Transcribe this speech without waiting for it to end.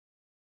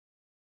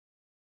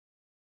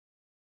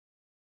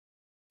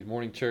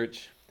Morning,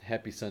 church.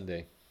 Happy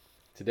Sunday.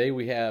 Today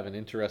we have an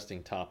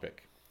interesting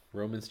topic,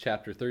 Romans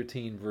chapter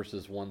 13,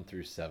 verses 1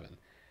 through 7,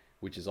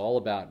 which is all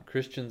about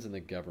Christians and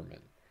the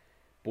government.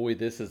 Boy,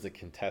 this is a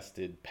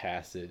contested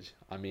passage.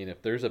 I mean,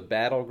 if there's a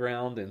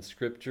battleground in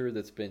Scripture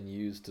that's been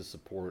used to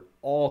support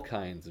all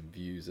kinds of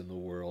views in the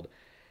world,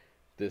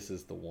 this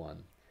is the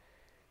one.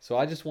 So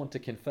I just want to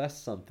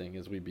confess something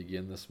as we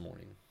begin this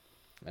morning,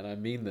 and I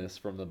mean this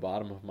from the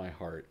bottom of my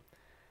heart.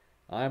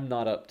 I'm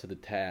not up to the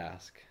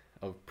task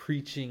of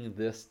preaching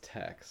this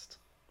text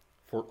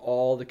for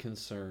all the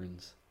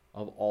concerns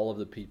of all of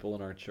the people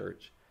in our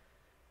church.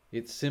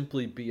 It's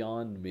simply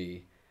beyond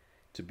me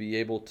to be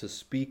able to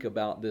speak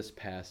about this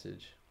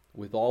passage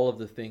with all of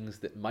the things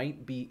that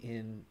might be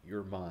in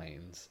your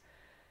minds.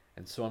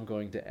 And so I'm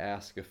going to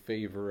ask a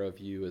favor of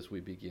you as we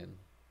begin,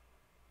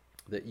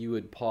 that you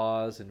would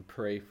pause and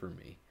pray for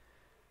me,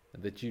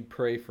 and that you'd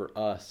pray for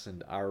us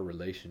and our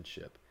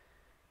relationship.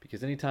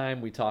 Because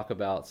anytime we talk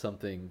about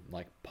something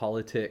like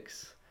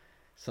politics,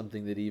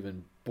 something that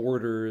even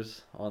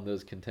borders on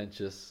those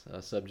contentious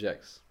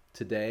subjects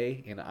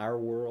today in our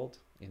world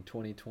in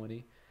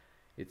 2020,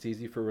 it's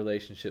easy for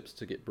relationships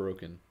to get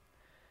broken.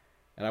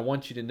 And I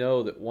want you to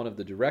know that one of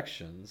the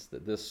directions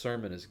that this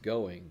sermon is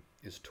going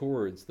is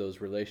towards those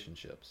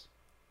relationships,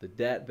 the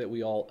debt that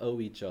we all owe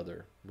each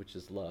other, which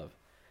is love.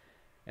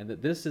 And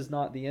that this is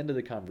not the end of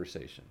the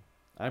conversation.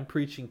 I'm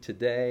preaching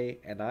today,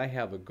 and I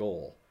have a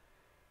goal,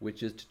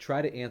 which is to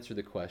try to answer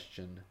the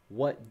question,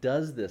 what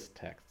does this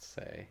text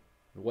say?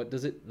 What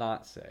does it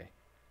not say?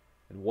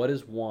 And what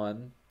is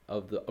one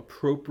of the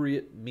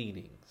appropriate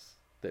meanings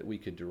that we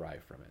could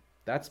derive from it?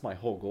 That's my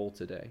whole goal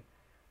today.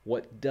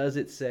 What does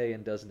it say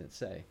and doesn't it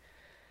say?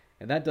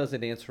 And that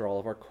doesn't answer all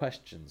of our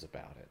questions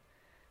about it.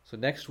 So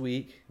next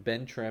week,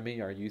 Ben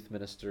Tremy, our youth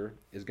minister,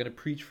 is going to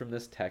preach from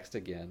this text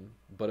again,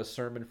 but a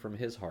sermon from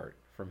his heart,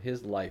 from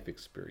his life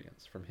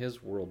experience, from his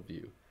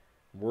worldview,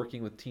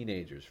 working with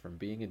teenagers, from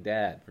being a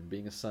dad, from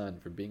being a son,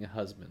 from being a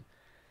husband,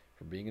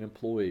 from being an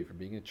employee, from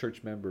being a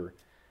church member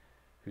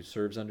who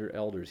serves under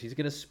elders. He's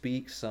going to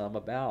speak some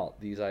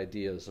about these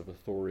ideas of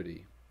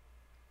authority.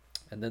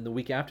 And then the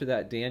week after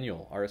that,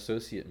 Daniel, our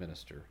associate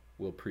minister,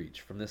 will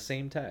preach from the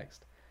same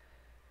text.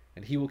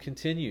 And he will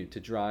continue to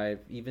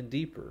drive even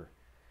deeper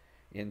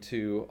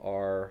into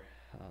our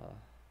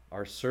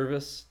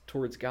service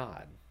towards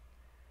God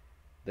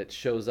that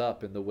shows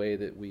up in the way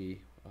that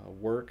we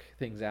work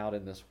things out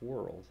in this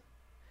world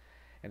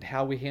and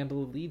how we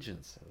handle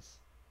allegiances.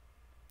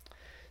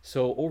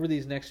 So over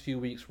these next few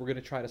weeks, we're going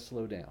to try to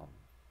slow down.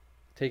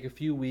 Take a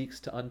few weeks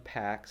to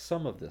unpack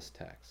some of this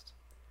text.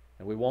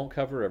 And we won't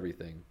cover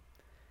everything.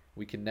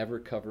 We can never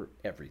cover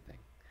everything.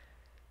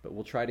 But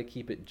we'll try to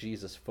keep it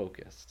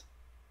Jesus-focused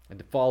and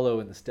to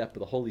follow in the step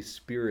of the Holy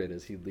Spirit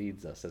as he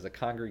leads us as a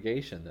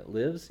congregation that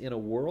lives in a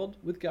world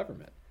with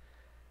government.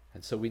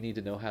 And so we need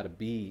to know how to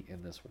be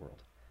in this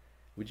world.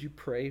 Would you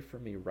pray for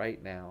me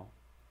right now?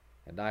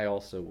 And I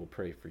also will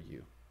pray for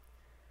you.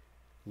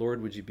 Lord,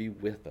 would you be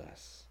with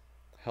us?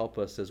 Help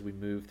us as we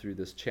move through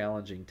this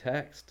challenging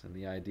text and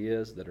the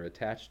ideas that are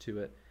attached to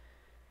it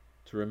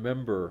to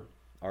remember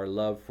our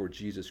love for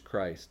Jesus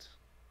Christ,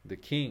 the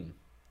King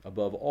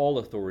above all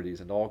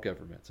authorities and all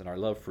governments, and our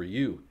love for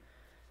you,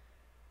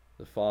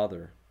 the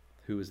Father,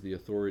 who is the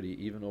authority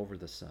even over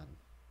the Son.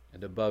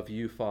 And above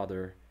you,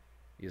 Father,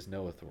 is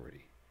no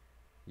authority.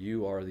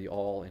 You are the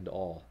all and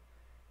all.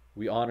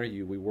 We honor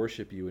you, we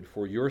worship you, and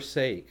for your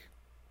sake,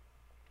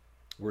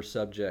 we're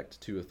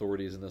subject to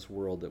authorities in this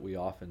world that we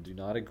often do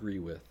not agree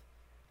with.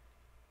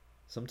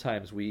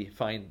 Sometimes we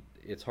find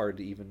it's hard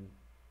to even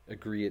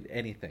agree at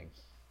anything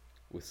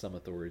with some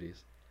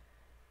authorities.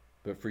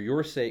 But for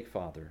your sake,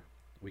 Father,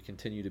 we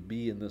continue to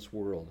be in this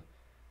world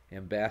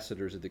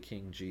ambassadors of the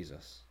King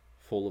Jesus,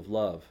 full of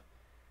love,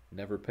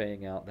 never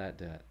paying out that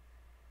debt.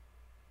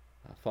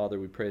 Father,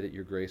 we pray that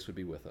your grace would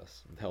be with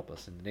us and help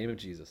us. In the name of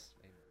Jesus,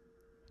 amen.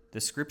 The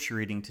scripture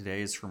reading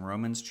today is from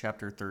Romans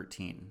chapter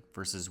 13,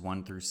 verses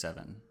 1 through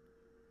 7.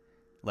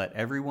 Let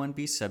everyone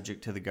be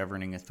subject to the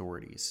governing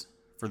authorities,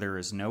 for there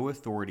is no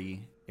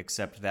authority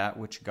except that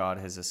which God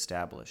has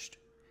established.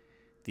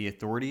 The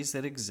authorities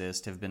that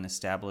exist have been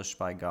established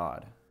by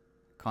God.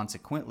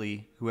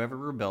 Consequently, whoever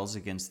rebels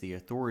against the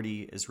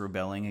authority is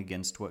rebelling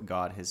against what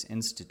God has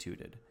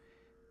instituted,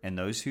 and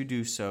those who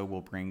do so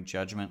will bring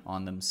judgment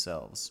on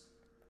themselves.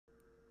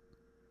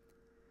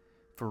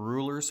 For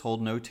rulers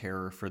hold no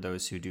terror for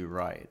those who do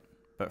right,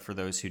 but for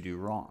those who do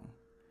wrong.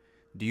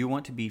 Do you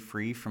want to be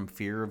free from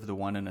fear of the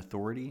one in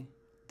authority?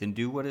 Then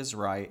do what is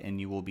right, and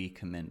you will be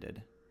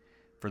commended.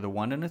 For the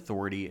one in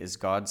authority is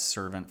God's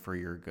servant for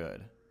your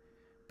good.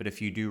 But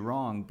if you do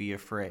wrong, be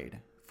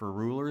afraid, for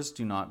rulers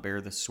do not bear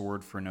the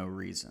sword for no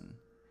reason.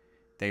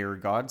 They are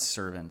God's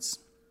servants,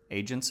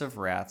 agents of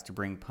wrath to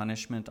bring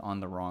punishment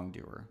on the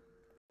wrongdoer.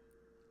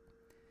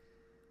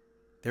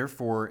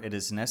 Therefore, it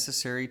is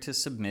necessary to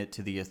submit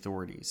to the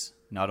authorities,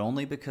 not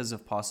only because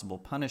of possible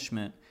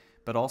punishment,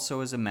 but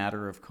also as a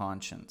matter of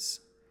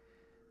conscience.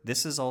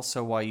 This is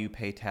also why you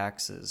pay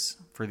taxes,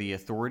 for the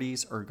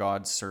authorities are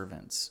God's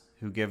servants,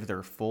 who give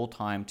their full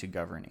time to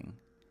governing.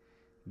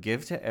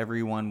 Give to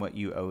everyone what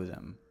you owe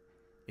them.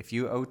 If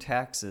you owe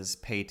taxes,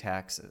 pay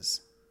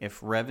taxes. If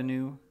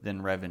revenue,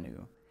 then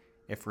revenue.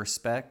 If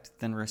respect,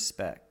 then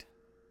respect.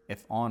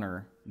 If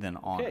honor, then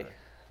honor. Okay,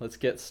 let's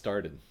get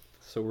started.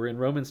 So we're in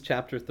Romans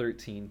chapter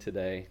 13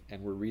 today,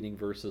 and we're reading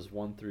verses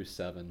 1 through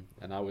 7.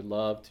 And I would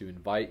love to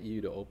invite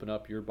you to open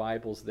up your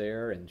Bibles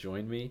there and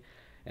join me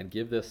and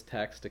give this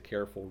text a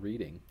careful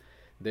reading.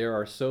 There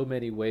are so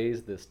many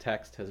ways this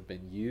text has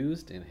been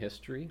used in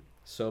history,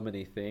 so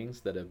many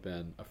things that have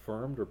been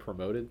affirmed or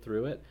promoted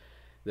through it,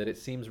 that it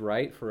seems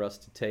right for us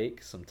to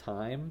take some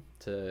time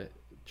to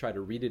try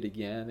to read it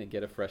again and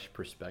get a fresh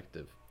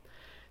perspective.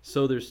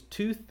 So there's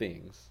two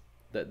things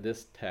that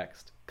this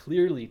text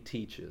clearly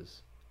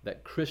teaches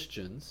that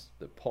Christians,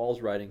 that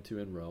Paul's writing to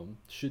in Rome,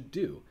 should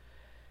do.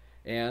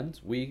 And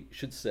we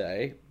should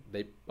say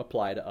they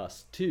apply to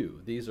us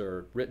too. These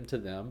are written to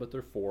them, but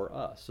they're for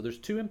us. So there's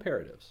two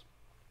imperatives.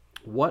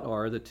 What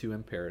are the two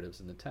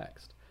imperatives in the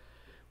text?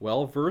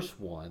 Well, verse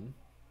 1,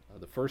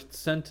 the first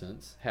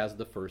sentence has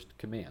the first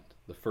command,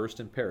 the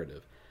first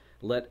imperative.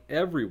 Let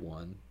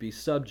everyone be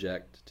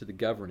subject to the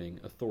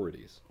governing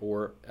authorities.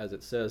 Or, as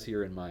it says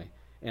here in my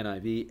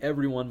NIV,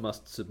 everyone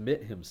must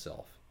submit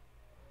himself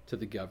to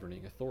the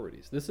governing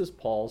authorities. This is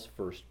Paul's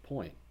first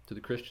point to the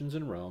Christians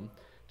in Rome,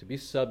 to be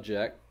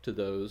subject to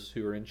those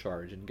who are in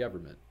charge in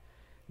government.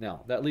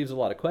 Now, that leaves a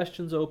lot of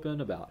questions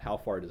open about how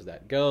far does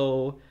that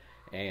go,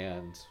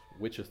 and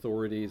which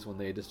authorities when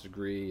they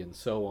disagree, and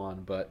so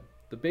on. But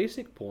the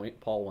basic point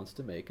Paul wants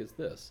to make is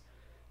this.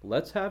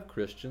 Let's have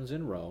Christians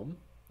in Rome,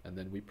 and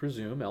then we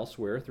presume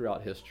elsewhere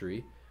throughout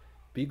history,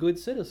 be good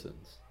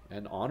citizens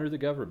and honor the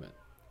government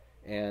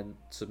and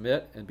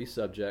submit and be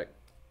subject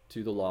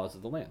to the laws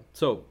of the land.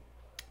 So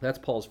that's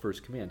Paul's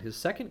first command. His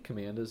second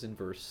command is in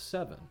verse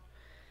 7.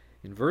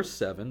 In verse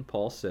 7,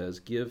 Paul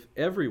says, give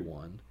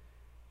everyone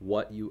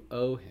what you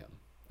owe him.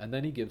 And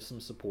then he gives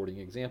some supporting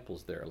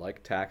examples there,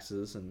 like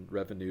taxes and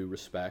revenue,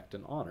 respect,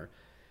 and honor.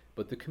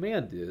 But the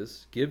command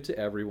is, give to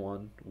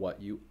everyone what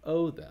you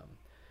owe them.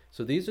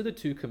 So these are the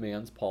two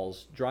commands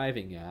Paul's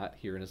driving at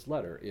here in his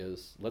letter,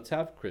 is let's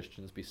have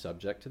Christians be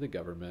subject to the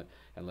government,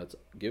 and let's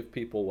give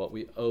people what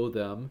we owe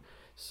them.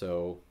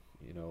 So,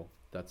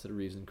 that's the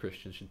reason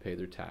Christians should pay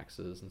their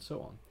taxes and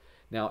so on.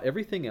 Now,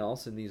 everything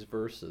else in these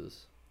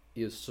verses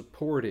is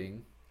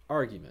supporting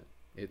argument.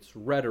 It's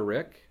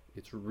rhetoric.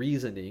 It's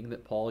reasoning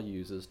that Paul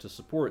uses to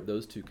support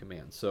those two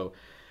commands. So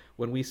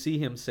when we see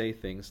him say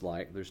things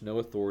like, there's no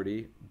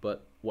authority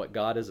but what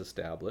God has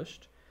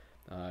established,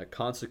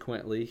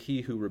 consequently,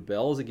 he who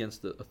rebels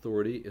against the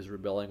authority is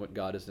rebelling what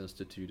God has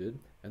instituted,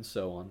 and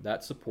so on,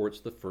 that supports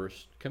the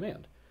first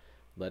command.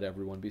 Let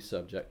everyone be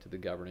subject to the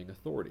governing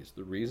authorities.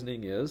 The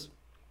reasoning is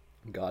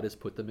God has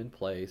put them in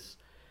place,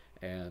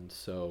 and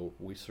so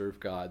we serve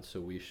God,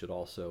 so we should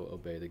also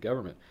obey the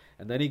government.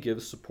 And then he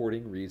gives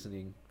supporting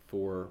reasoning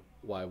for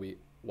why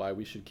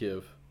we should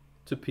give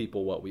to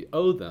people what we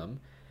owe them.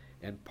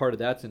 And part of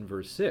that's in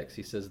verse 6.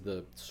 He says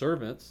the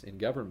servants in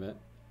government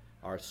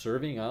are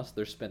serving us.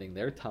 They're spending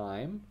their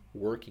time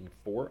working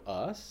for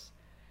us.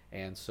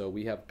 And so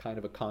we have kind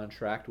of a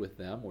contract with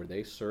them where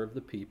they serve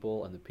the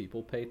people, and the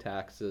people pay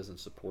taxes and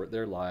support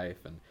their life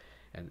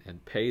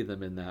and pay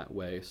them in that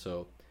way.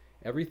 So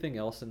everything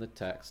else in the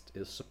text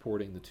is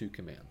supporting the two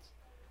commands.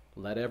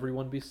 Let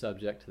everyone be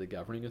subject to the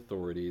governing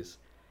authorities,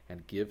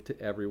 and give to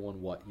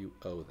everyone what you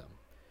owe them.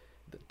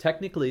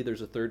 Technically,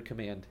 there's a third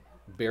command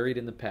buried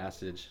in the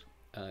passage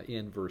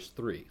in verse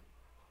 3.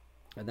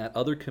 And that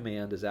other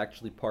command is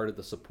actually part of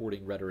the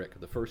supporting rhetoric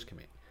of the first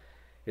command.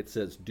 It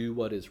says, do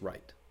what is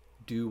right.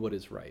 Do what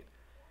is right.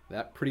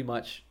 That pretty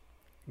much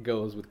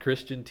goes with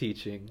Christian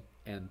teaching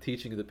and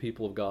teaching of the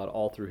people of God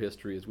all through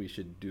history, is we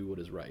should do what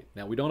is right.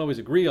 Now, we don't always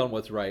agree on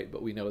what's right,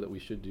 but we know that we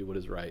should do what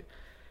is right.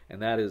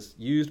 And that is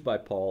used by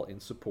Paul in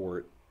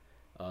support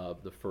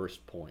of the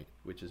first point,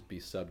 which is be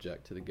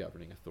subject to the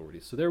governing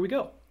authorities. So there we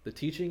go. The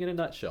teaching in a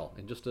nutshell,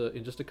 in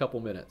just a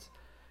couple minutes,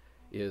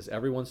 is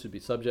everyone should be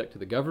subject to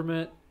the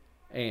government,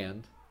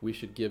 and we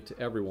should give to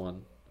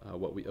everyone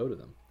what we owe to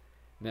them.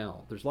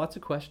 Now, there's lots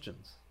of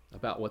questions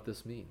about what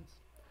this means.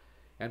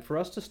 And for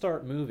us to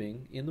start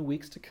moving in the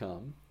weeks to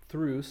come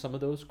through some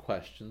of those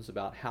questions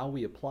about how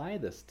we apply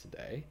this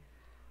today,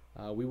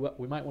 we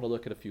might want to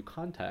look at a few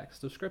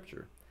contexts of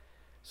Scripture.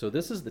 So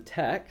this is the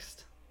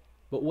text,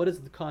 but what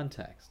is the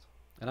context?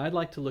 And I'd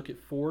like to look at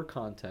 4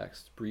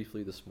 contexts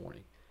briefly this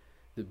morning.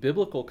 The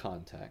biblical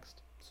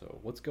context, so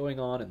what's going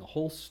on in the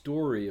whole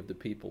story of the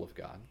people of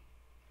God.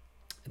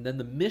 And then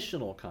the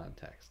missional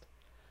context.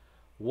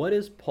 What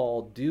is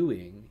Paul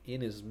doing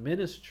in his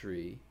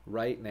ministry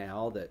right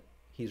now that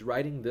he's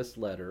writing this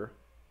letter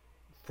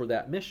for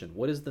that mission?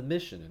 What is the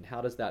mission, and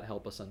how does that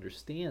help us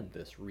understand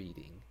this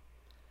reading?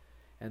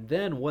 And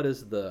then what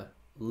is the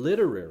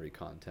literary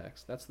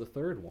context? That's the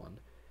third one.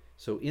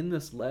 So in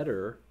this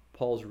letter,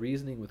 Paul's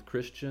reasoning with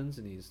Christians,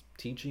 and he's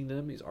teaching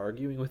them, he's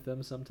arguing with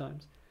them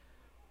sometimes.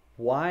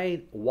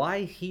 Why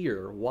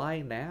here,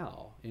 why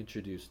now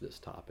introduce this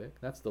topic?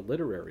 That's the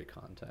literary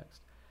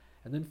context.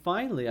 And then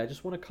finally, I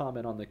just want to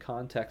comment on the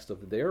context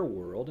of their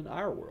world and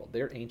our world,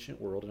 their ancient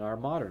world and our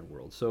modern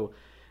world. So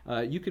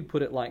you could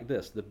put it like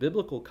this: the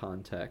biblical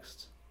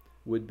context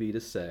would be to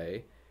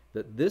say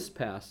that this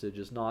passage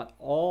is not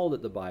all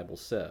that the Bible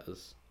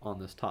says on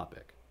this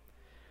topic.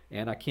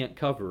 And I can't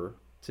cover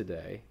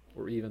today,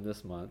 or even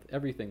this month,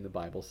 everything the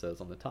Bible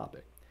says on the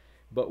topic.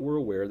 But we're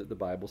aware that the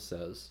Bible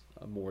says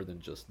more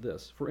than just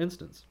this. For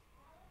instance,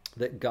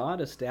 that God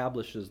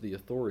establishes the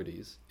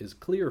authorities is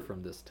clear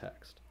from this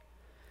text.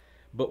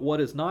 But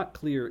what is not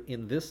clear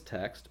in this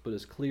text, but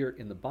is clear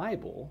in the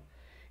Bible,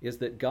 is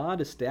that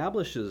God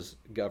establishes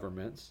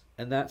governments,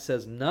 and that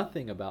says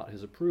nothing about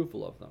his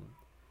approval of them.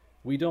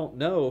 We don't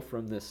know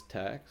from this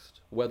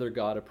text whether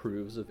God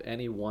approves of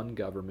any one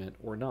government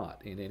or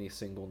not, in any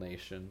single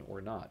nation or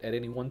not, at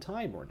any one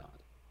time or not.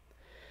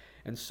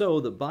 And so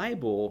the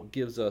Bible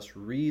gives us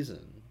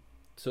reason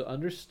to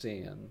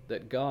understand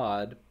that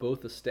God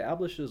both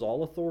establishes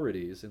all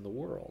authorities in the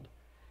world,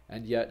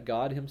 and yet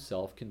God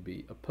himself can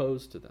be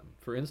opposed to them.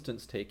 For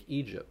instance, take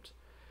Egypt.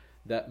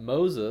 That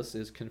Moses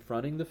is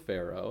confronting the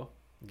Pharaoh,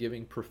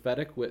 giving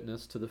prophetic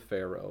witness to the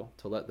Pharaoh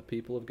to let the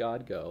people of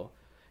God go,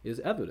 is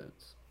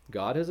evidence.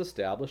 God has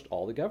established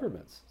all the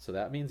governments. So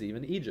that means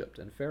even Egypt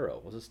and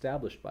Pharaoh was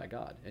established by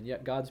God. And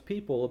yet God's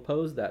people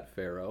oppose that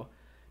Pharaoh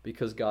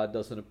because God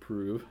doesn't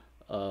approve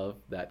of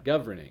that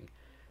governing.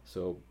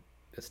 So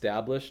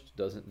established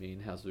doesn't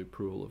mean has the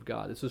approval of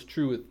God. This is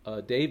true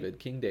with David,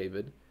 King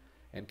David,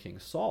 and King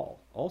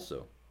Saul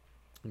also.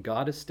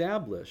 God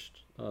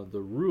established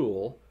the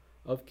rule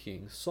of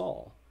King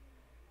Saul.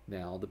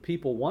 Now, the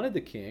people wanted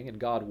the king, and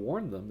God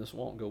warned them, this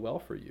won't go well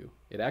for you.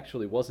 It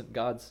actually wasn't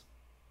God's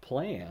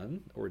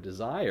plan or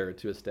desire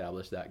to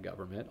establish that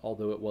government,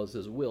 although it was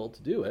his will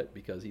to do it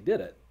because he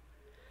did it.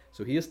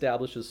 So he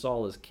establishes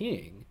Saul as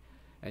king,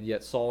 and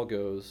yet Saul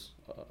goes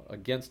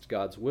against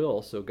God's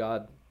will, so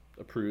God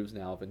approves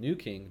now of a new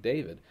king,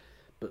 David.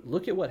 But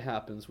look at what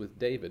happens with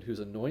David, who's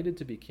anointed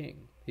to be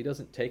king. He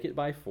doesn't take it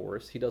by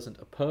force. He doesn't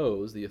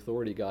oppose the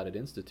authority God had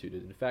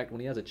instituted. In fact, when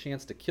he has a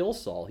chance to kill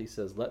Saul, he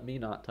says, "Let me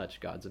not touch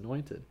God's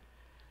anointed,"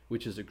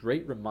 which is a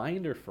great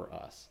reminder for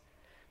us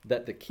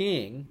that the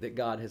king that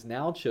God has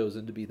now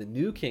chosen to be the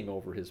new king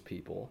over his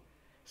people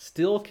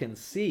still can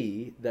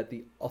see that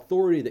the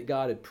authority that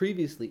God had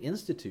previously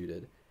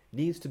instituted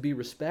needs to be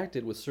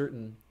respected with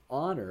certain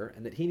honor,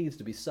 and that he needs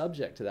to be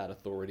subject to that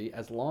authority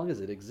as long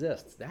as it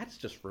exists. That's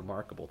just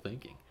remarkable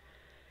thinking.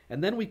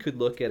 And then we could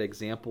look at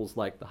examples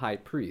like the high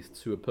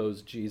priests who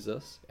opposed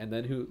Jesus and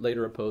then who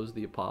later opposed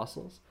the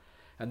apostles.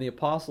 And the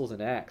apostles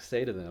in Acts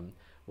say to them,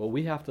 well,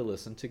 we have to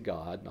listen to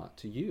God, not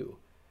to you.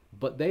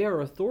 But they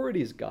are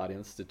authorities God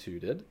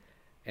instituted,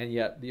 and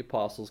yet the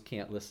apostles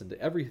can't listen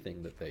to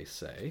everything that they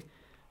say.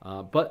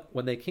 But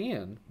when they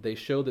can, they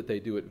show that they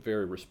do it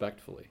very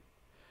respectfully.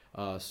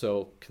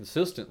 So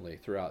consistently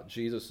throughout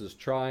Jesus'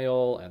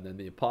 trial and then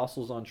the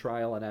apostles on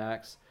trial in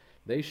Acts,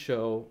 they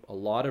show a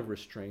lot of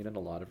restraint and a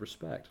lot of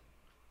respect.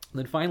 And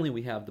then finally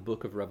we have the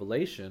book of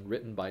Revelation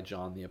written by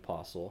John the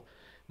Apostle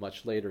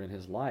much later in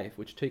his life,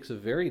 which takes a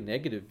very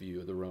negative view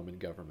of the Roman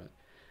government.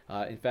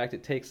 In fact,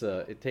 it takes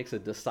a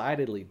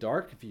decidedly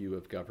dark view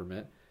of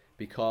government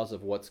because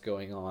of what's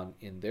going on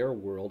in their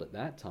world at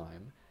that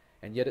time,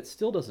 and yet it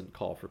still doesn't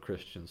call for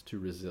Christians to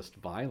resist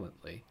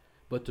violently,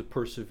 but to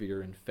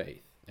persevere in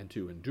faith and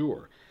to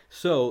endure.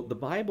 So the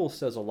Bible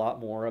says a lot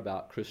more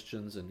about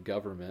Christians and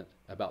government,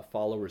 about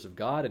followers of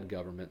God and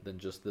government, than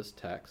just this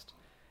text.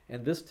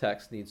 And this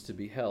text needs to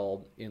be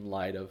held in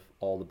light of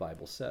all the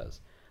Bible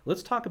says.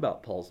 Let's talk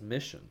about Paul's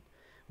mission.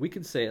 We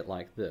can say it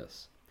like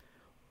this.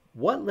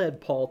 What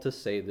led Paul to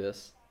say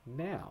this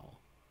now?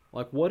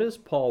 Like, what is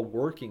Paul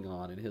working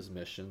on in his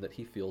mission that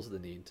he feels the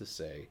need to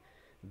say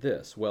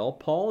this? Well,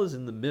 Paul is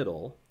in the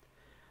middle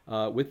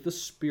with the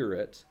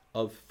Spirit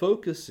of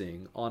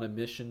focusing on a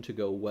mission to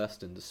go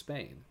west into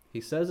Spain.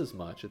 He says as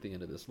much at the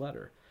end of this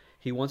letter.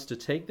 He wants to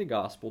take the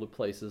gospel to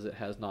places it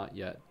has not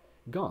yet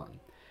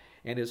gone.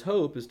 And his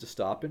hope is to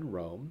stop in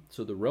Rome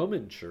so the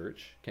Roman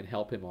church can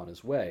help him on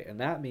his way. And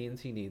that means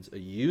he needs a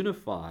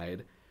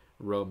unified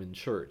Roman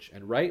church.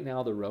 And right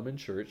now the Roman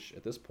church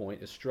at this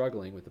point is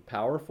struggling with the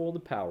powerful and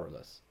the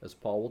powerless, as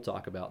Paul will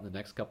talk about in the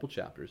next couple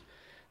chapters.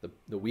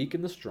 The weak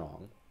and the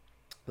strong,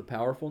 the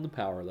powerful and the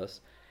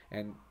powerless.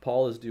 And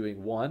Paul is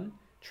doing one,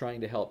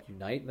 trying to help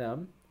unite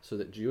them so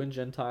that Jew and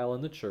Gentile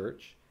in the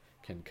church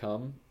can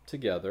come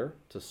together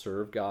to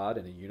serve God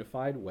in a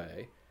unified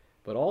way,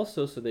 but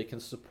also so they can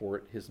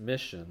support his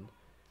mission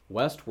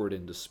westward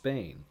into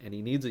Spain. And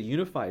he needs a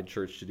unified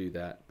church to do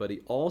that, but he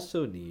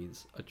also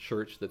needs a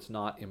church that's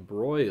not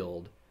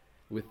embroiled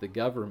with the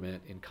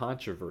government in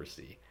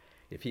controversy.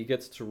 If he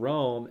gets to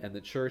Rome and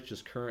the church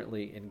is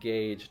currently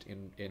engaged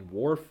in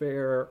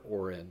warfare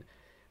or in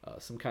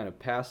some kind of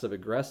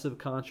passive-aggressive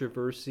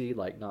controversy,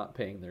 like not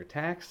paying their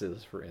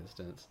taxes, for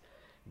instance,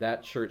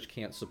 that church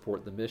can't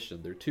support the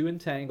mission. They're too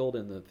entangled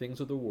in the things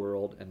of the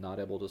world and not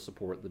able to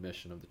support the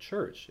mission of the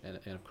church and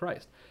of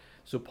Christ.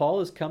 So Paul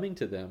is coming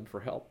to them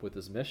for help with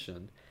his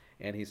mission,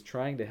 and he's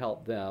trying to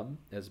help them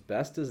as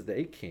best as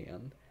they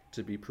can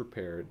to be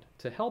prepared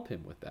to help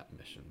him with that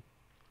mission.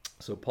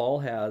 So Paul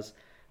has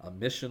a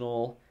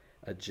missional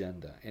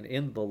agenda. And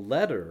in the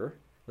letter,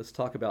 let's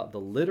talk about the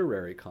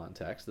literary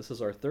context. This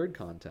is our third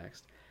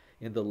context.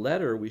 In the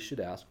letter, we should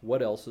ask,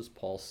 what else is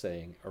Paul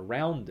saying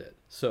around it?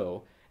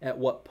 So, at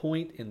what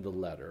point in the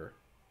letter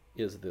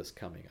is this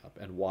coming up,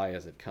 and why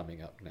is it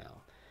coming up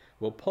now?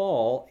 Well,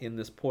 Paul, in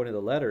this point of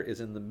the letter,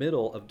 is in the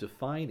middle of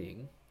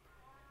defining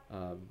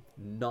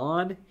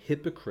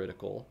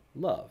non-hypocritical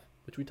love,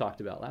 which we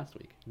talked about last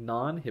week.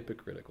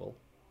 Non-hypocritical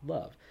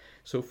love.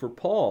 So for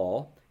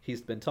Paul,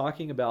 he's been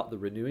talking about the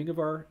renewing of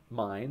our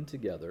mind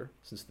together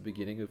since the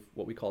beginning of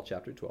what we call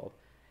chapter 12.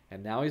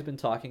 And now he's been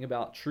talking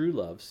about true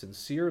love,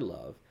 sincere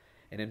love.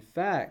 And in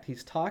fact,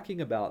 he's talking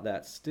about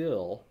that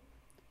still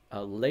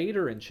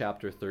later in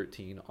chapter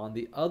 13 on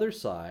the other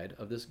side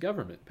of this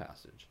government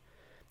passage.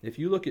 If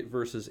you look at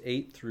verses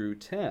 8 through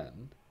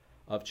 10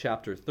 of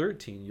chapter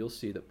 13, you'll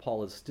see that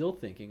Paul is still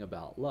thinking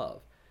about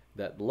love.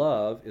 That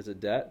love is a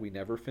debt we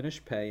never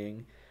finish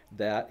paying.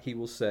 That he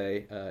will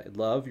say,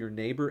 love your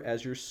neighbor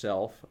as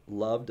yourself.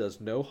 Love does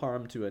no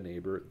harm to a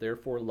neighbor.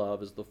 Therefore,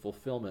 love is the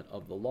fulfillment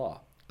of the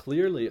law.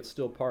 Clearly, it's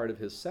still part of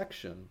his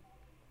section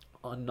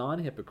on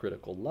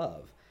non-hypocritical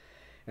love.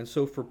 And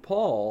so for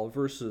Paul,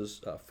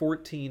 verses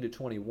 14 to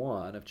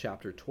 21 of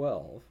chapter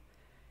 12,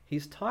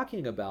 he's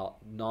talking about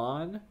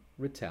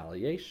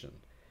non-retaliation.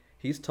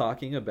 He's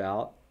talking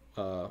about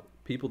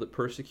people that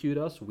persecute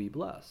us, we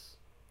bless.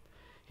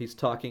 He's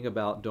talking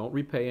about don't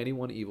repay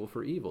anyone evil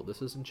for evil.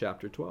 This is in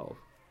chapter 12.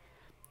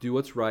 Do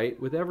what's right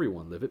with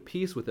everyone. Live at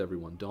peace with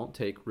everyone. Don't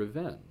take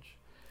revenge.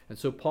 And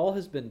so Paul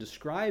has been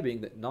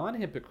describing that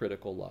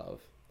non-hypocritical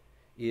love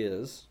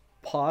is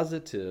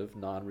positive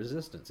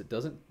non-resistance. It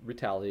doesn't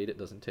retaliate. It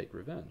doesn't take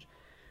revenge.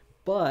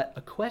 But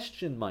a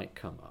question might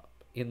come up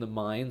in the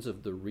minds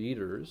of the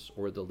readers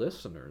or the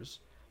listeners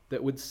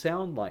that would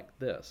sound like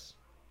this.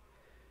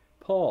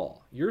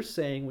 Paul, you're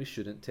saying we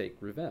shouldn't take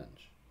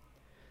revenge.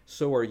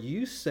 So are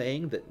you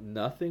saying that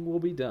nothing will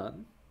be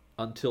done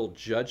until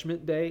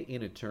Judgment Day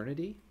in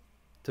eternity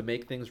to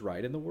make things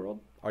right in the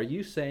world? Are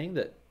you saying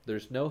that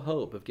there's no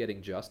hope of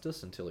getting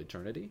justice until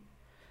eternity?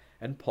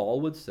 And Paul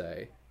would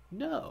say,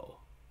 no,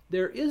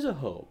 there is a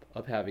hope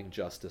of having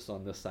justice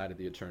on this side of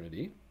the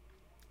eternity.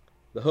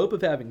 The hope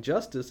of having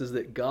justice is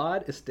that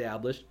God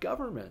established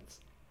governments.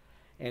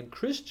 And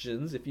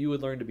Christians, if you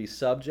would learn to be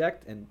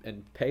subject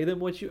and pay them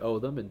what you owe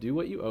them and do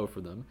what you owe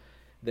for them,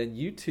 then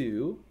you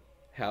too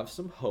have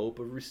some hope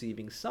of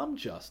receiving some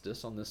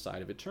justice on this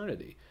side of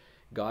eternity.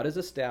 God has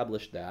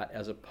established that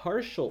as a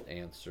partial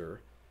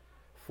answer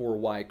for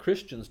why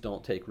Christians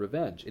don't take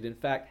revenge. It in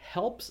fact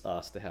helps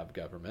us to have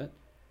government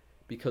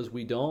because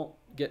we don't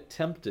get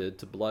tempted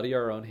to bloody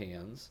our own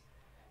hands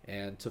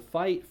and to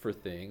fight for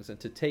things and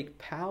to take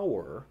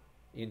power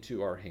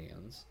into our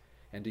hands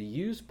and to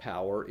use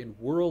power in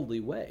worldly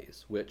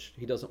ways, which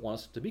he doesn't want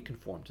us to be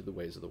conformed to the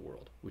ways of the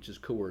world, which is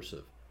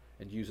coercive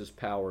and uses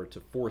power to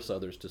force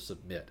others to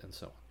submit and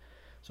so on.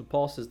 So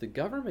Paul says the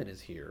government is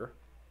here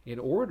in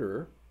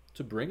order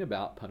to bring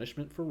about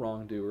punishment for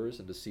wrongdoers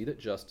and to see that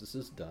justice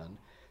is done.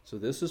 So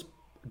this is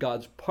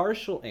God's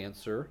partial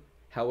answer,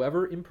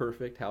 however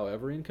imperfect,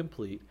 however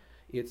incomplete.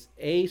 It's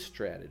a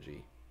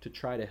strategy to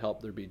try to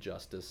help there be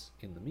justice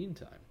in the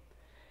meantime.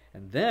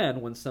 And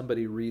then when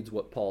somebody reads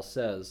what Paul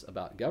says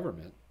about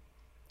government,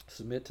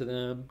 submit to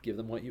them, give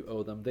them what you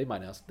owe them, they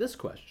might ask this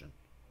question.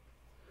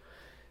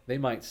 They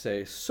might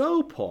say,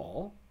 so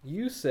Paul,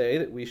 you say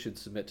that we should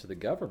submit to the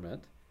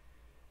government.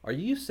 Are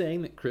you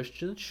saying that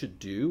Christians should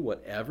do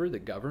whatever the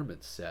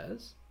government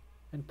says?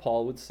 And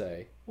Paul would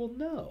say, well,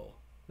 no,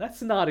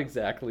 that's not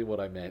exactly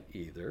what I meant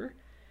either.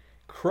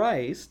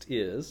 Christ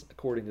is,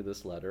 according to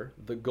this letter,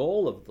 the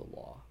goal of the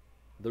law.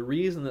 The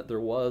reason that there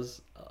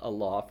was a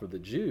law for the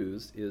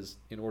Jews is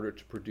in order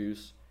to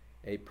produce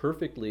a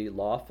perfectly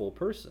lawful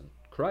person,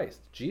 Christ,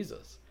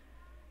 Jesus.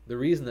 The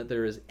reason that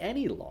there is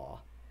any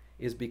law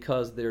is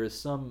because there is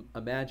some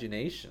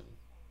imagination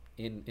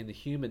in the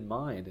human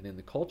mind and in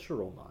the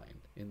cultural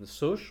mind, in the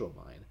social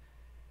mind,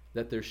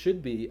 that there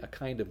should be a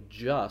kind of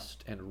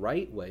just and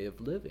right way of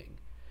living.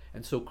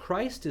 And so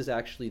Christ is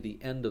actually the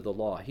end of the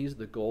law. He's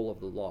the goal of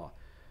the law.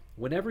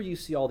 Whenever you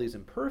see all these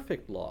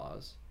imperfect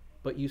laws,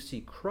 but you see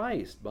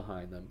Christ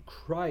behind them,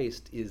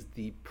 Christ is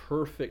the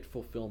perfect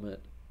fulfillment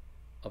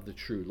of the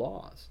true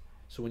laws.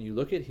 So when you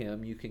look at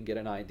him, you can get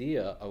an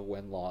idea of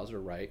when laws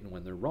are right and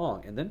when they're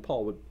wrong. And then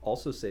Paul would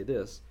also say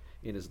this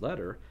in his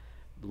letter,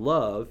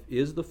 love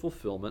is the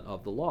fulfillment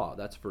of the law.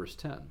 That's verse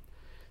 10.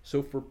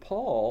 So for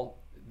Paul,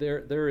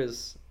 there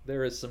is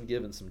some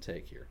give and some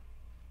take here.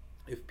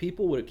 If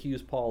people would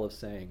accuse Paul of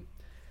saying,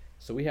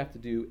 so we have to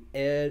do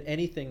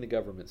anything the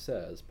government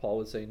says, Paul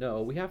would say,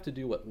 no, we have to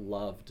do what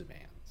love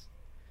demands.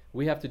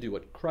 We have to do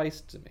what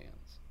Christ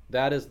demands.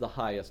 That is the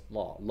highest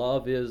law.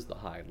 Love is the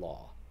high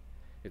law.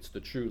 It's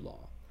the true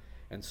law.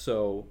 And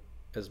so,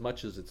 as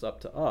much as it's up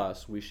to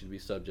us, we should be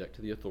subject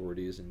to the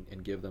authorities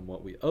and give them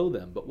what we owe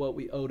them. But what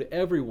we owe to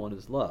everyone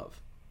is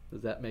love.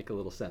 Does that make a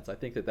little sense? I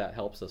think that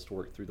helps us to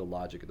work through the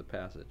logic of the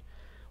passage.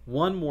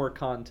 One more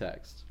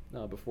context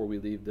before we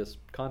leave this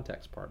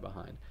context part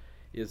behind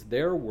is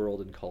their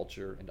world and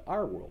culture and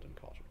our world and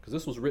culture. Because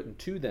this was written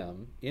to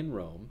them in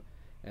Rome,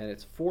 and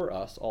it's for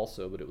us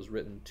also, but it was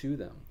written to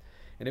them.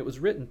 And it was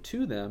written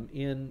to them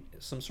in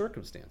some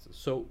circumstances.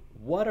 So,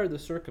 what are the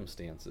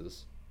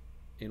circumstances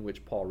in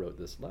which Paul wrote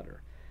this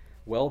letter?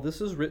 Well,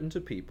 this is written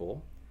to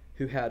people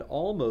who had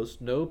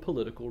almost no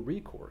political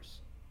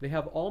recourse. They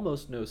have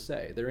almost no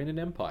say. They're in an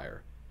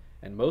empire,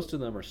 and most of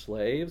them are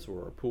slaves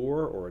or are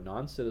poor or are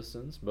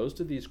non-citizens.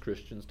 Most of these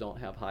Christians don't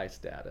have high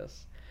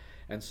status,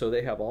 and so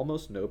they have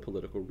almost no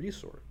political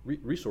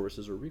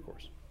resources or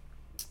recourse,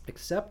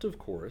 except, of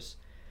course,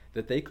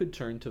 that they could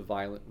turn to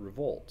violent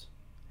revolt.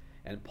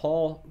 And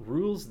Paul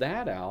rules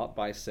that out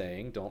by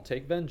saying, don't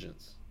take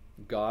vengeance.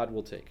 God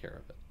will take care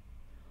of it.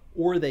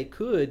 Or they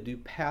could do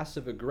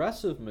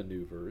passive-aggressive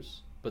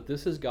maneuvers, but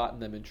this has gotten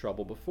them in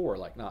trouble before,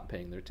 like not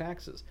paying their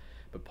taxes.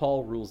 But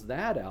Paul rules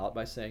that out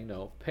by saying,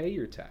 no, pay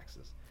your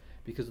taxes.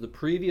 Because the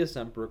previous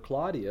emperor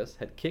Claudius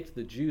had kicked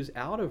the Jews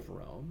out of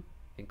Rome,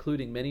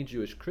 including many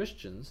Jewish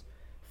Christians,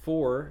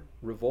 for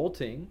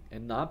revolting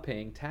and not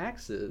paying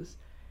taxes.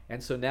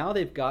 And so now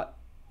they've got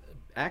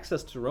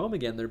access to Rome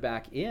again, they're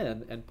back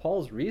in, and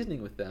Paul's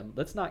reasoning with them,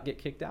 let's not get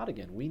kicked out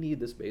again. We need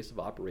this base of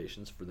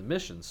operations for the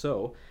mission.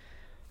 So,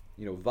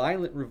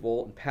 violent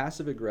revolt and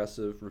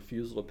passive-aggressive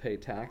refusal to pay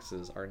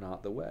taxes are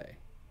not the way.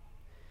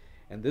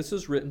 And this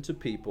is written to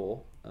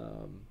people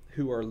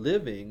who are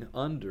living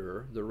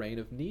under the reign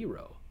of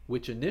Nero,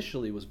 which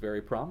initially was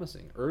very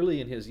promising. Early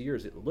in his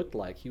years, it looked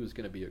like he was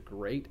going to be a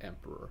great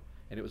emperor,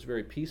 and it was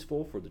very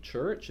peaceful for the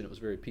church, and it was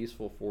very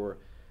peaceful for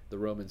the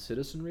Roman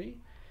citizenry.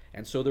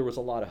 And so there was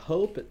a lot of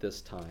hope at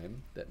this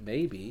time that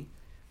maybe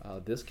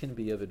this can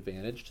be of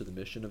advantage to the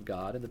mission of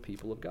God and the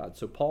people of God.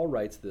 So Paul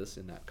writes this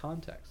in that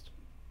context.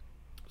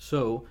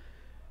 So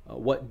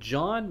what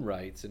John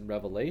writes in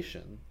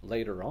Revelation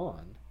later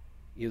on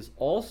is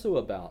also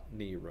about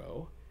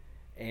Nero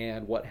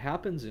and what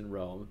happens in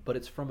Rome, but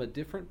it's from a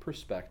different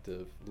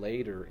perspective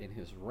later in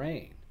his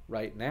reign.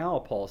 Right now,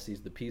 Paul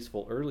sees the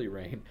peaceful early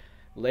reign.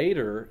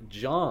 Later,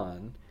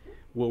 John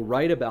will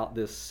write about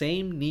this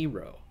same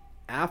Nero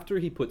after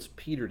he puts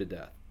Peter to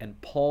death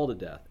and Paul to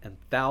death and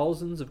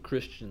thousands of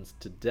Christians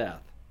to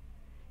death.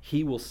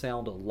 He will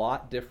sound a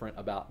lot different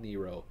about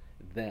Nero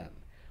then,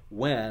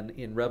 when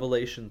in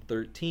Revelation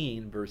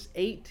 13 verse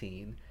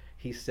 18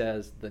 he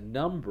says the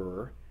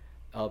number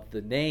of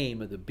the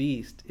name of the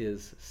beast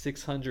is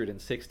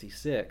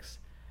 666,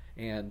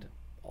 and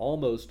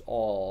almost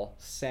all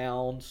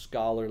sound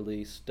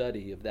scholarly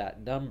study of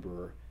that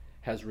number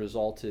has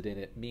resulted in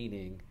it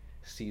meaning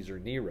Caesar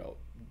Nero.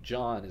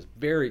 John is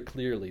very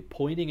clearly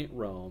pointing at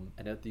Rome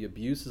and at the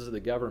abuses of the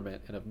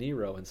government and of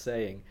Nero and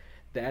saying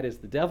that is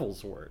the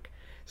devil's work.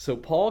 So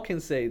Paul can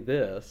say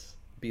this,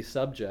 be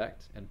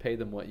subject and pay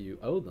them what you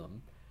owe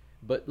them,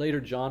 but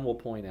later John will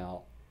point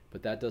out,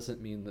 but that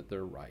doesn't mean that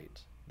they're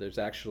right. There's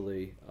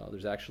actually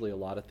a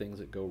lot of things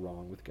that go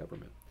wrong with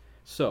government.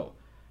 So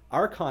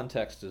our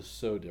context is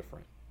so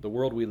different. The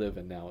world we live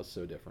in now is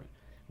so different.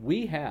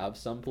 We have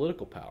some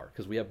political power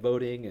because we have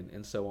voting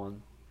and so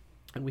on.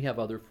 And we have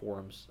other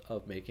forms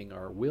of making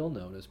our will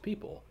known as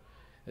people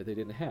that they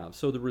didn't have.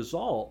 So the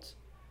result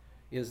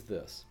is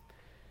this.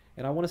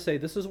 And I want to say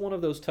this is one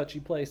of those touchy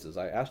places.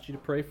 I asked you to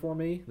pray for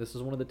me. This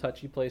is one of the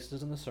touchy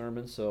places in the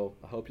sermon, so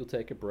I hope you'll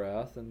take a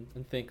breath and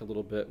think a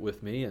little bit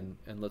with me, and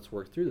let's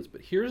work through this.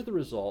 But here's the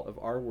result of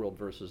our world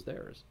versus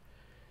theirs.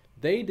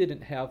 They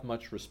didn't have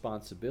much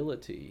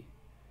responsibility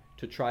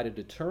to try to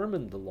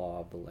determine the law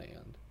of the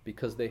land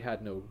because they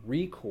had no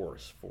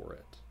recourse for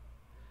it.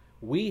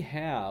 We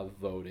have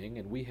voting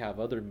and we have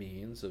other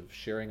means of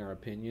sharing our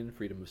opinion,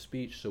 freedom of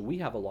speech, so we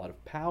have a lot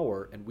of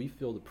power and we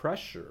feel the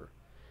pressure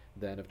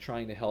then of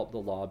trying to help the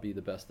law be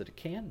the best that it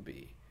can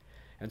be.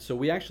 And so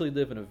we actually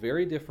live in a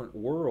very different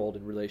world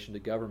in relation to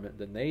government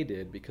than they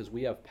did because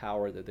we have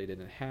power that they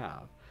didn't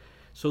have.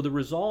 So the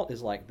result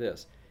is like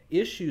this.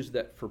 Issues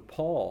that for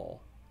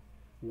Paul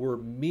were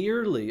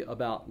merely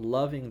about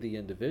loving the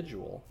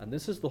individual, and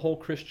this is the whole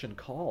Christian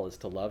call, is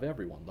to love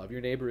everyone. Love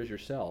your neighbor as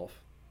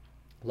yourself.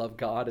 Love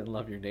God and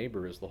love your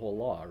neighbor is the whole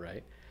law,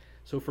 right?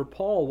 So for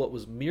Paul, what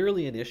was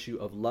merely an issue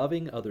of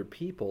loving other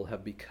people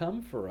have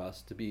become for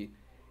us to be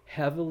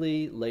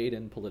heavily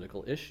laden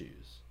political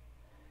issues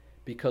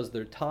because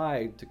they're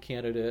tied to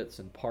candidates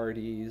and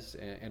parties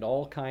and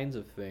all kinds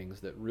of things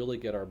that really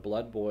get our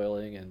blood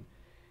boiling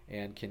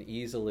and can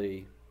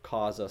easily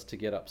cause us to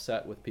get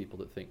upset with people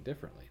that think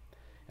differently.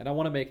 And I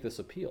want to make this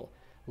appeal.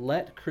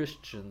 Let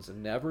Christians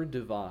never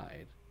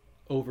divide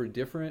over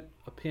different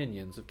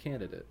opinions of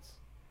candidates.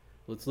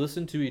 Let's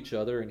listen to each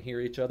other and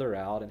hear each other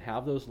out and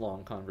have those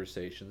long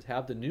conversations,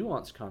 have the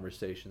nuanced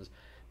conversations,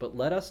 but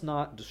let us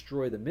not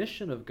destroy the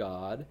mission of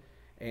God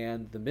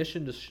and the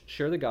mission to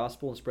share the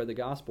gospel and spread the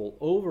gospel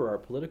over our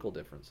political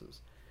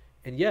differences.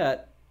 And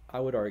yet, I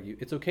would argue,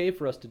 it's okay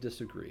for us to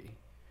disagree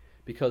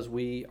because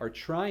we are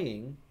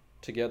trying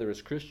together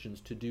as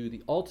Christians to do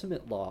the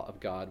ultimate law of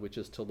God, which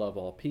is to love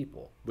all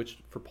people, which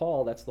for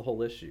Paul, that's the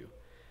whole issue.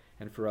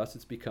 And for us,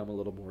 it's become a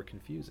little more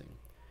confusing.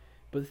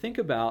 But think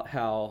about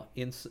how,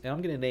 and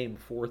I'm going to name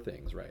four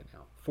things right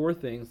now. Four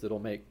things that'll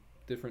make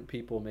different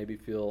people maybe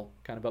feel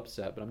kind of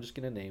upset, but I'm just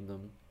going to name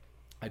them.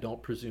 I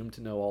don't presume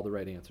to know all the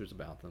right answers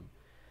about them.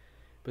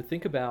 But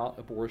think about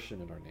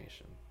abortion in our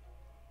nation.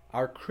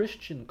 Our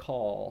Christian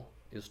call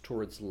is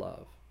towards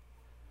love.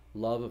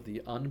 Love of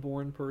the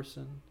unborn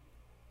person,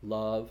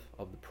 love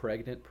of the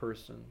pregnant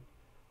person,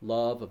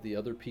 love of the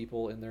other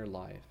people in their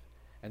life,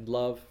 and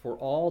love for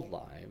all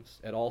lives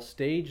at all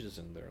stages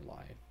in their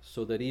life,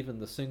 so that even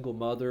the single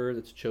mother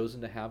that's chosen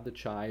to have the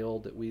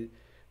child, that we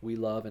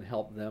love and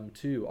help them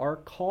too. Our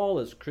call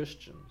as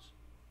Christians,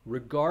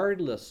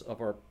 regardless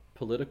of our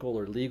political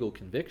or legal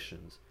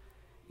convictions,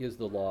 is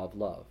the law of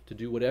love, to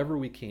do whatever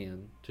we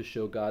can to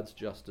show God's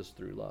justice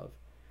through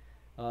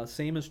love.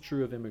 Same is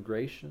true of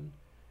immigration.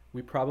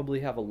 We probably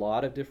have a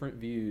lot of different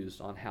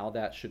views on how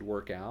that should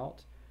work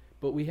out,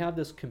 but we have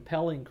this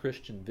compelling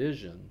Christian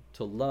vision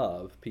to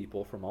love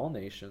people from all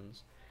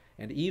nations,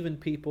 and even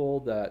people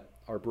that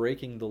are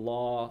breaking the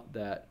law,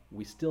 that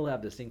we still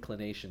have this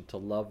inclination to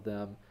love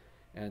them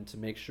and to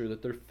make sure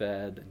that they're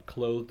fed and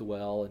clothed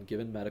well and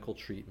given medical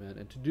treatment,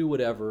 and to do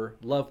whatever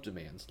love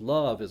demands.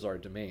 Love is our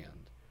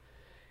demand.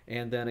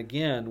 And then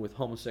again, with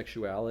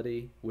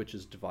homosexuality, which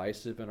is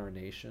divisive in our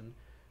nation,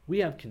 we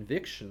have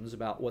convictions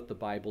about what the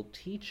Bible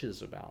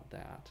teaches about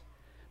that.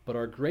 But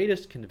our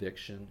greatest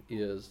conviction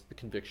is the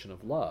conviction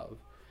of love,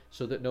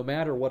 so that no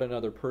matter what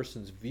another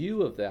person's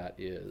view of that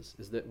is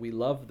that we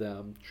love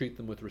them, treat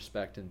them with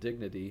respect and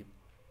dignity,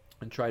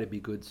 and try to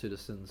be good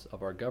citizens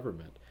of our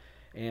government.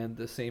 And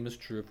the same is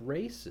true of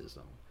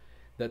racism,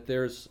 that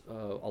there's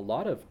a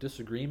lot of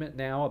disagreement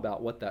now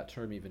about what that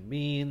term even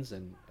means,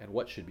 and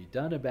what should be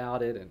done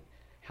about it, and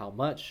how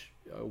much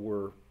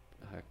we're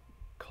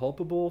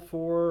culpable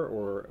for,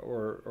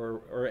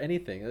 or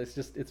anything.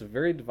 It's a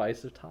very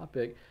divisive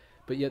topic,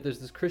 but yet there's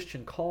this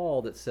Christian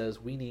call that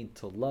says we need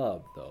to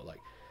love, though.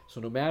 So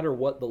no matter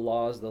what the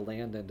laws of the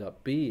land end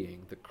up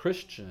being, the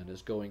Christian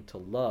is going to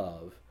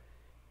love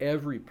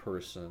every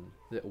person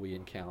that we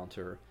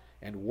encounter,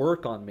 and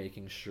work on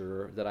making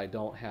sure that I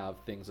don't have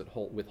things that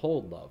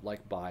withhold love,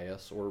 like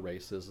bias or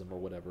racism or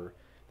whatever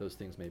those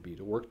things may be.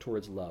 To work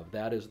towards love,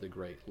 that is the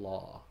great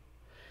law.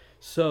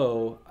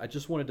 So I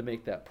just wanted to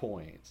make that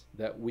point,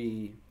 that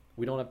we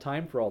don't have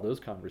time for all those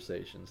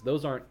conversations.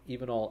 Those aren't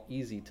even all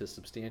easy to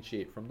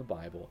substantiate from the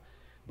Bible,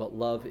 but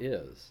love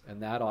is,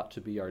 and that ought to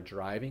be our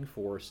driving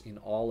force in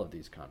all of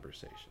these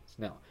conversations.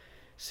 Now,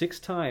 6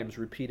 times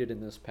repeated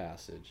in this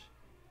passage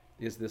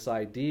is this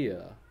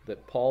idea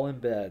that Paul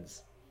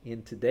embeds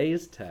in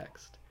today's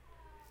text,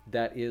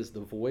 that is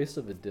the voice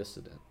of a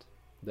dissident,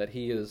 that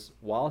he is,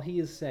 while he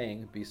is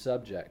saying be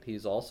subject,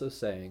 he's also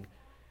saying,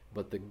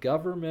 but the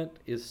government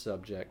is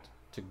subject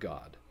to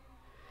God.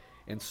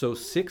 And so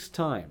 6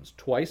 times,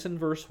 twice in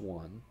verse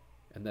 1,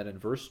 and then in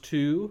verse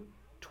 2,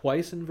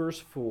 twice in verse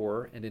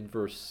 4, and in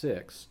verse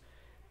 6,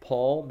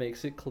 Paul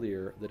makes it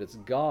clear that it's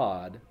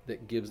God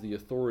that gives the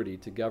authority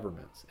to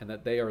governments, and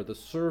that they are the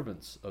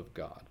servants of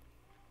God.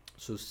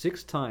 So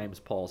 6 times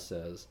Paul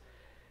says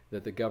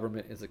that the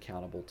government is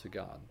accountable to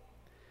God.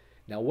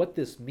 Now, what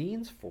this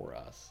means for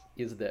us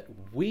is that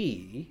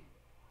we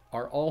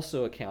are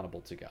also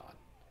accountable to God.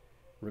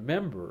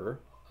 Remember,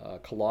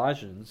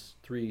 Colossians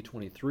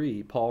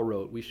 3:23, Paul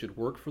wrote, we should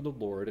work for the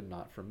Lord and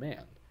not for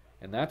man.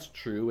 And that's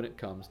true when it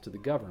comes to the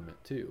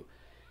government too,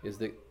 is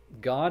that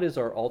God is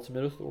our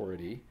ultimate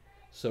authority.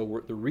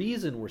 So the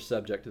reason we're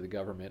subject to the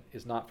government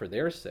is not for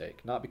their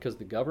sake, not because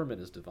the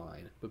government is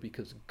divine, but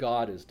because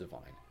God is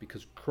divine,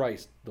 because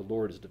Christ, the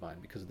Lord, is divine,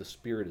 because the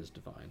Spirit is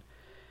divine.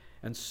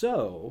 And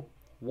so,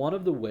 one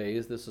of the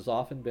ways this has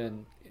often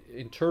been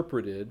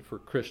interpreted for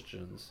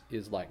Christians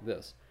is like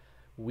this.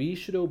 We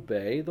should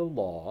obey the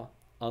law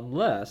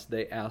unless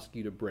they ask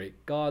you to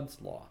break God's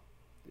law.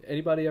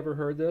 Anybody ever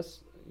heard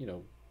this?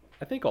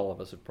 I think all of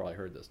us have probably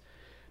heard this.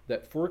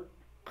 That for a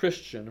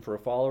Christian, for a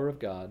follower of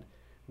God,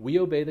 we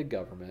obey the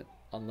government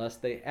unless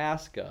they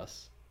ask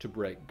us to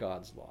break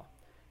God's law.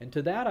 And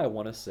to that I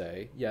want to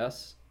say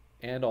yes,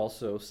 and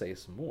also say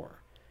some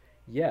more.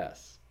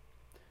 Yes,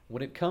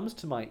 when it comes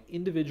to my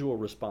individual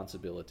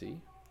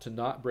responsibility to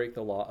not break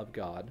the law of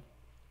God,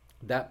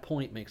 that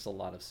point makes a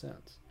lot of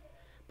sense.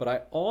 But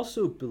I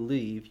also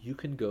believe you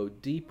can go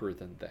deeper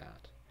than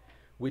that,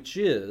 which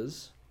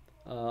is,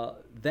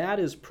 that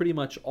is pretty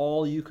much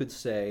all you could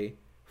say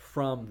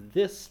from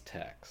this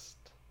text.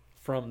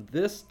 From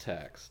this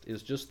text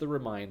is just the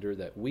reminder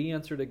that we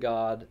answer to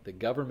God, the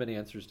government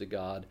answers to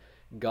God,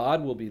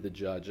 God will be the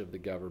judge of the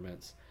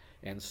governments,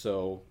 and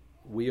so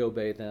we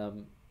obey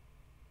them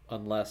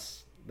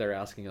unless they're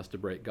asking us to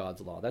break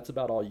God's law. That's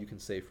about all you can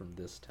say from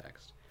this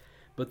text.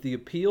 But the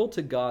appeal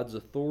to God's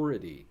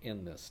authority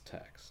in this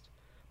text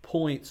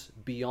points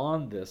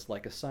beyond this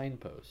like a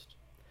signpost.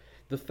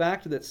 The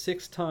fact that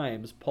 6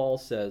 times Paul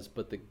says,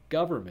 but the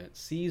government,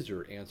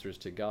 Caesar, answers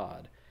to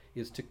God,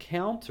 is to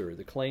counter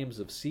the claims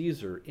of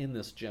Caesar in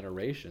this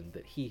generation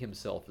that he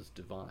himself is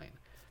divine.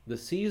 The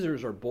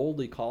Caesars are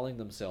boldly calling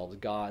themselves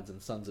gods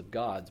and sons of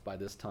gods by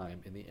this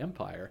time in the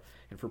empire,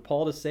 and for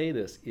Paul to say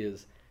this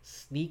is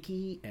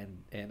sneaky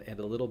and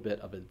a little bit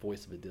of a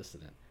voice of a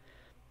dissident.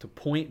 To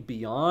point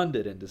beyond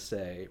it and to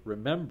say,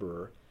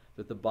 remember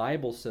that the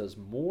Bible says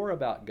more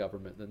about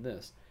government than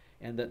this,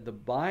 and that the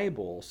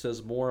Bible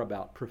says more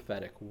about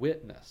prophetic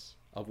witness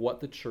of what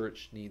the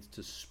church needs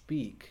to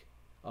speak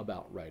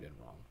about right and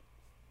wrong.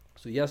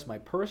 So yes, my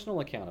personal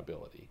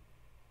accountability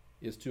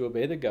is to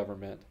obey the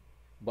government,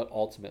 but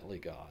ultimately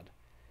God.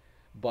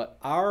 But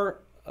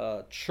our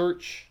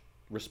church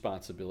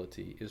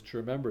responsibility is to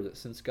remember that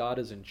since God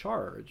is in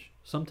charge,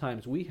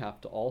 sometimes we have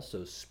to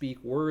also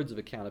speak words of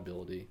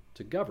accountability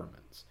to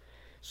governments.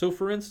 So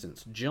for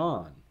instance,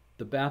 John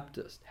the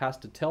Baptist has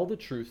to tell the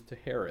truth to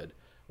Herod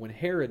when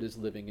Herod is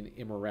living in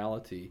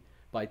immorality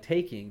by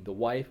taking the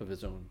wife of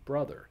his own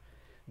brother.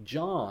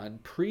 John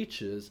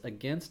preaches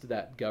against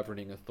that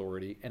governing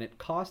authority, and it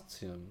costs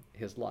him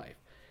his life.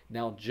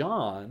 Now,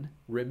 John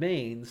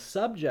remains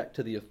subject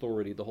to the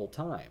authority the whole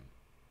time,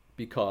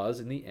 because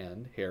in the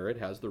end, Herod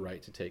has the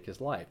right to take his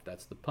life.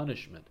 That's the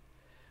punishment.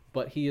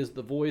 But he is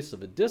the voice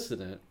of a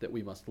dissident that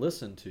we must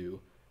listen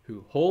to,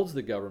 who holds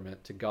the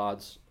government to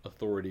God's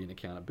authority and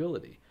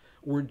accountability.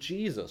 Or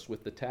Jesus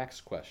with the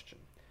tax question.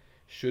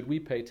 Should we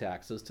pay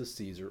taxes to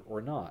Caesar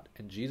or not?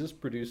 And Jesus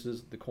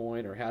produces the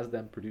coin, or has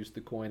them produce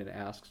the coin, and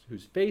asks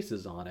whose face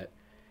is on it.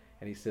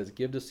 And he says,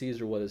 give to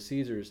Caesar what is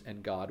Caesar's,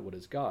 and God what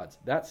is God's.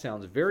 That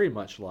sounds very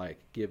much like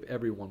give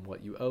everyone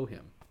what you owe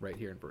him, right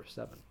here in verse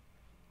 7.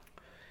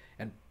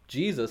 And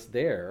Jesus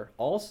there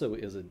also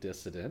is a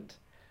dissident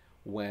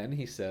when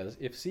he says,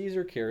 if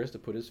Caesar cares to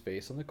put his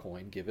face on the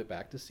coin, give it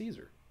back to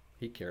Caesar.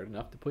 He cared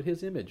enough to put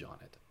his image on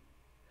it.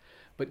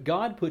 But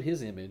God put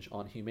his image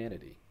on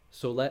humanity.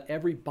 So let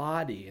every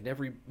body and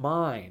every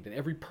mind and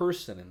every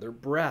person and their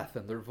breath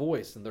and their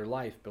voice and their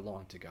life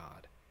belong to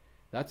God.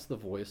 That's the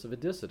voice of a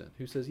dissident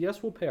who says,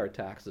 yes, we'll pay our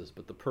taxes,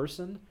 but the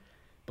person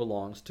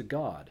belongs to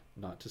God,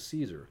 not to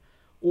Caesar.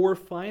 Or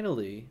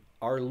finally,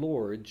 our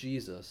Lord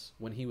Jesus,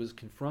 when he was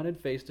confronted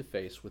face to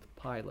face with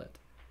Pilate.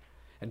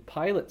 And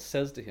Pilate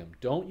says to him,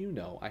 don't you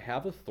know I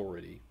have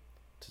authority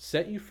to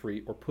set you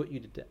free or put you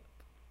to death?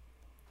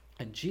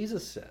 And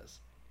Jesus says,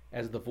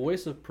 as the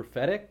voice of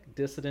prophetic,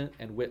 dissident,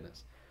 and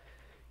witness,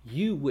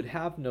 you would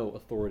have no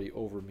authority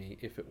over me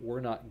if it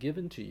were not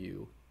given to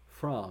you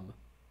from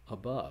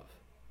above.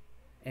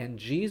 And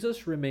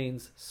Jesus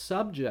remains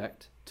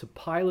subject to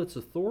Pilate's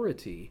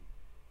authority,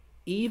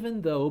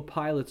 even though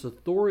Pilate's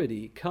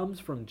authority comes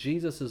from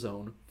Jesus'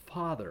 own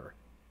Father.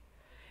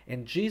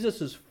 And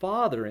Jesus'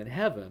 Father in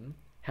heaven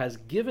has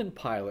given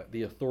Pilate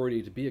the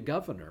authority to be a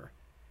governor,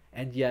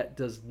 and yet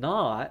does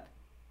not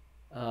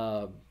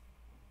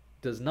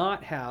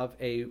have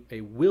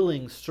a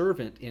willing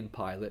servant in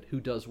Pilate who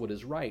does what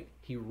is right.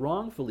 He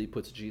wrongfully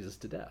puts Jesus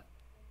to death.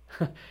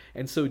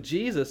 And so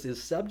Jesus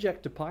is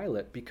subject to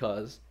Pilate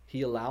because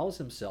he allows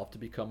himself to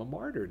become a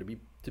martyr,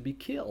 to be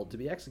killed, to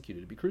be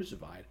executed, to be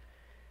crucified.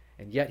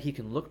 And yet he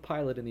can look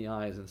Pilate in the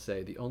eyes and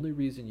say, the only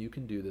reason you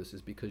can do this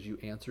is because you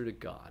answer to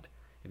God,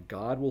 and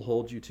God will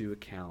hold you to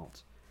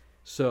account.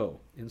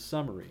 So, in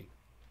summary,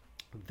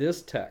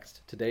 this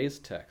text, today's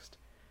text,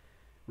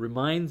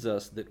 reminds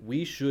us that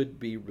we should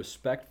be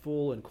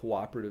respectful and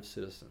cooperative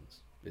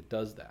citizens. It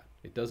does that.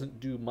 It doesn't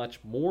do much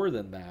more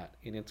than that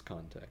in its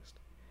context.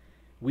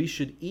 We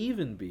should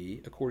even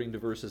be, according to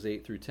verses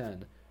 8 through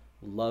 10,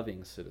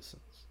 loving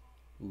citizens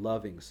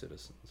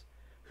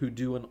who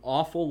do an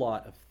awful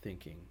lot of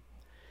thinking.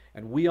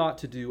 And we ought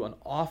to do an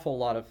awful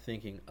lot of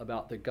thinking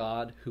about the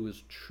God who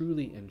is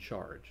truly in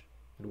charge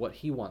and what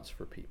he wants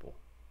for people.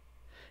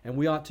 And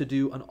we ought to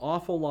do an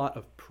awful lot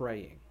of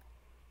praying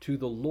to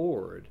the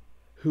Lord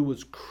who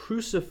was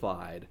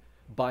crucified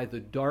by the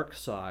dark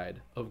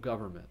side of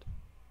government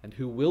and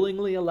who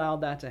willingly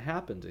allowed that to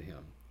happen to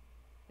him,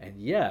 and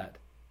yet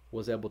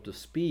was able to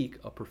speak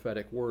a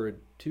prophetic word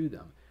to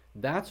them.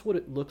 That's what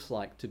it looks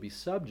like to be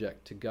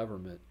subject to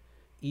government,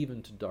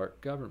 even to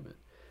dark government.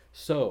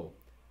 So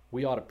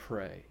we ought to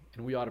pray,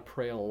 and we ought to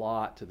pray a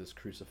lot to this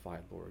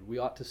crucified Lord. We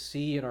ought to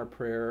see in our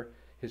prayer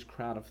his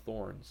crown of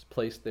thorns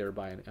placed there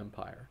by an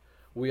empire.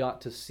 We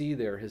ought to see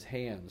there his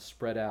hands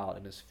spread out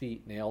and his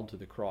feet nailed to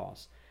the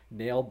cross,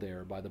 nailed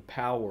there by the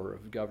power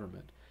of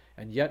government.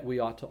 And yet we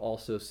ought to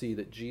also see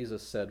that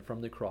Jesus said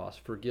from the cross,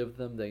 forgive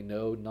them, they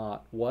know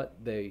not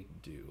what they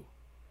do.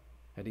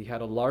 And he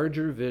had a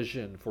larger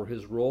vision for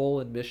his role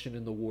and mission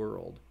in the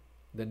world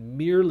than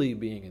merely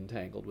being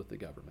entangled with the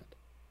government.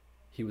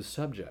 He was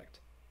subject,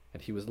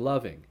 and he was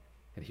loving,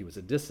 and he was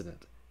a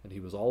dissident, and he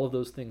was all of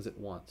those things at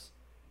once.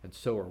 And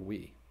so are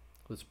we.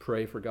 Let's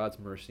pray for God's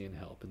mercy and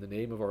help. In the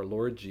name of our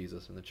Lord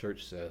Jesus, and the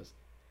church says,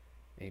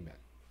 amen.